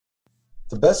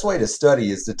The best way to study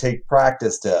is to take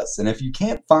practice tests, and if you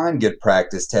can't find good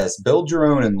practice tests, build your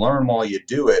own and learn while you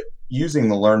do it using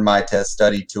the Learn My Test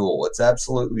study tool. It's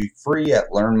absolutely free at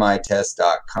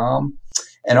learnmytest.com.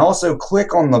 And also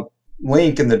click on the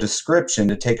link in the description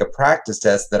to take a practice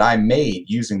test that I made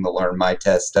using the Learn My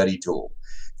Test study tool.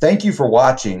 Thank you for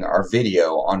watching our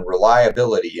video on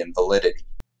reliability and validity.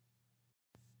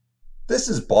 This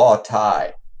is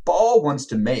Ty. Wants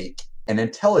to make an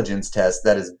intelligence test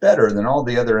that is better than all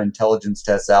the other intelligence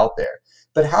tests out there.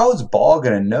 But how is going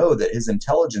to know that his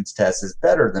intelligence test is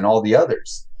better than all the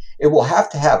others? It will have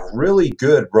to have really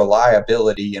good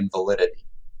reliability and validity.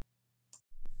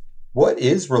 What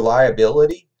is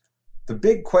reliability? The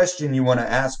big question you want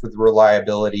to ask with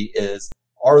reliability is,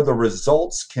 are the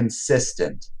results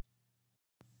consistent?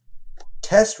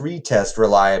 Test-retest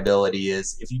reliability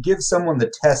is, if you give someone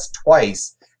the test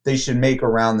twice, they should make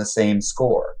around the same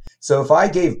score. So if I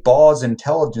gave Ball's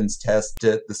intelligence test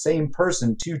to the same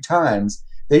person 2 times,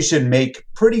 they should make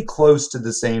pretty close to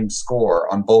the same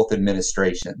score on both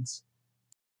administrations.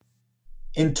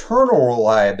 Internal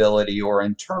reliability or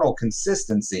internal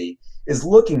consistency is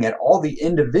looking at all the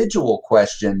individual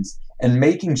questions and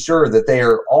making sure that they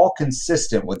are all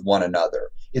consistent with one another.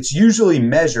 It's usually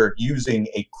measured using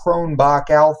a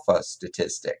Cronbach alpha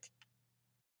statistic.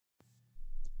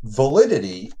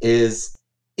 Validity is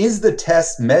the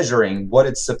test measuring what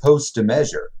it's supposed to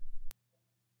measure?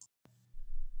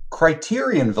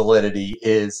 Criterion validity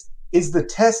is the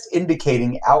test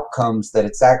indicating outcomes that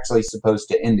it's actually supposed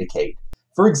to indicate?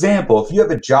 For example, if you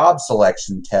have a job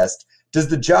selection test, does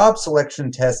the job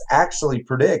selection test actually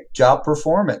predict job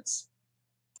performance?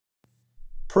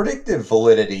 Predictive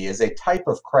validity is a type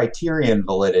of criterion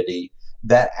validity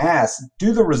that asks,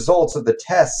 do the results of the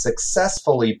test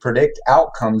successfully predict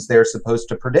outcomes they're supposed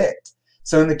to predict?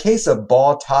 So in the case of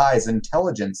Ty's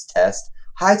intelligence test,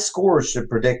 high scores should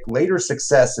predict later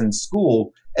success in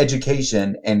school,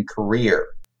 education, and career.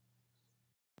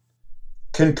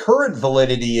 Concurrent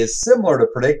validity is similar to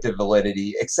predictive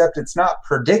validity, except it's not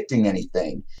predicting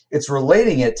anything. It's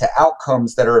relating it to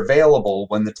outcomes that are available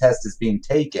when the test is being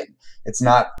taken. It's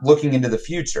not looking into the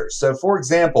future. So for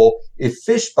example, if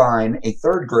Fishbein, a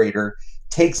 3rd grader,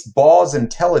 takes Ball's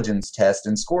intelligence test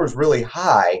and scores really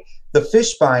high, the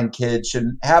Fishbein kid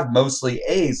should have mostly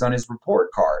A's on his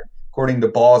report card, according to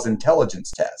Ball's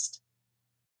intelligence test.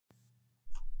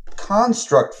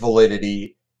 Construct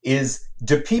validity is,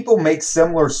 do people make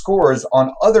similar scores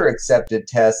on other accepted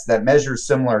tests that measure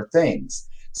similar things?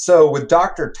 So with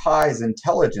Dr. Ty's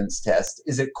intelligence test,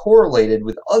 is it correlated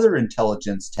with other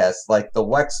intelligence tests like the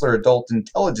Wechsler Adult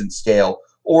Intelligence Scale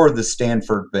or the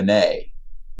Stanford-Binet?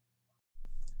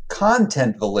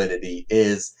 Content validity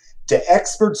is, do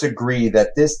experts agree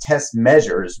that this test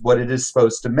measures what it is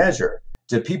supposed to measure?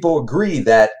 Do people agree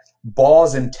that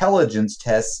Ball's intelligence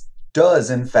test does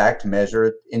in fact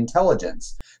measure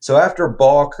intelligence? So after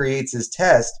Ball creates his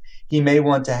test, he may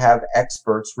want to have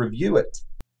experts review it.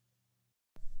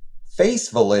 Face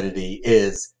validity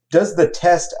is, does the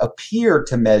test appear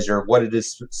to measure what it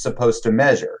is supposed to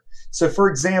measure? So for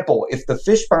example, if the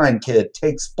Fishbein kid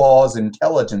takes Ball's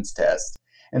intelligence test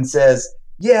and says,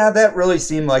 yeah, that really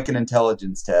seemed like an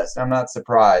intelligence test, I'm not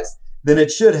surprised, then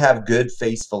it should have good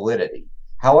face validity.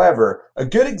 However, a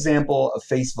good example of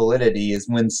face validity is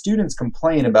when students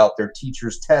complain about their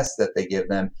teacher's test that they give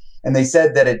them, and they say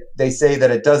that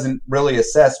it doesn't really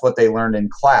assess what they learned in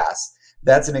class.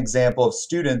 That's an example of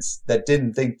students that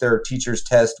didn't think their teacher's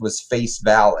test was face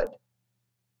valid.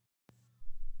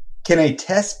 Can a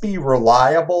test be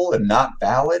reliable and not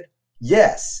valid?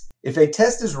 Yes. If a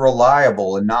test is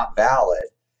reliable and not valid,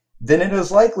 then it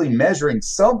is likely measuring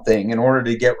something in order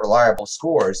to get reliable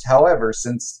scores. However,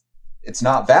 since it's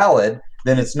not valid,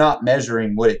 then it's not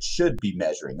measuring what it should be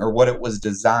measuring or what it was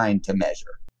designed to measure.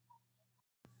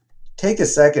 Take a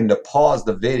second to pause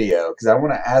the video because I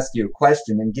want to ask you a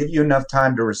question and give you enough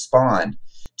time to respond.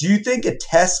 Do you think a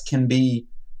test can be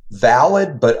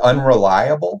valid but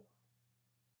unreliable?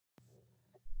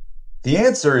 The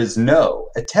answer is no.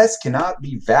 A test cannot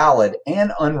be valid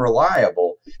and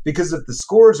unreliable because if the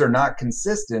scores are not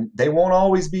consistent, they won't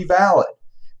always be valid.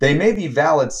 They may be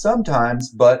valid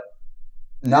sometimes, but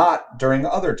not during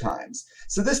other times.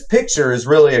 So this picture is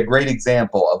really a great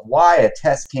example of why a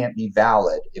test can't be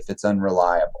valid if it's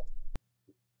unreliable.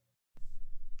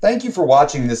 Thank you for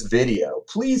watching this video.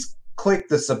 Please click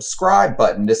the subscribe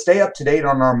button to stay up to date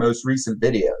on our most recent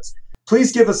videos.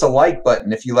 Please give us a like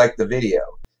button if you like the video.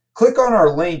 Click on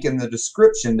our link in the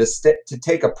description to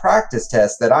take a practice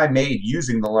test that I made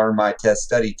using the Learn My Test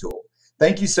study tool.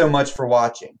 Thank you so much for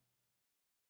watching.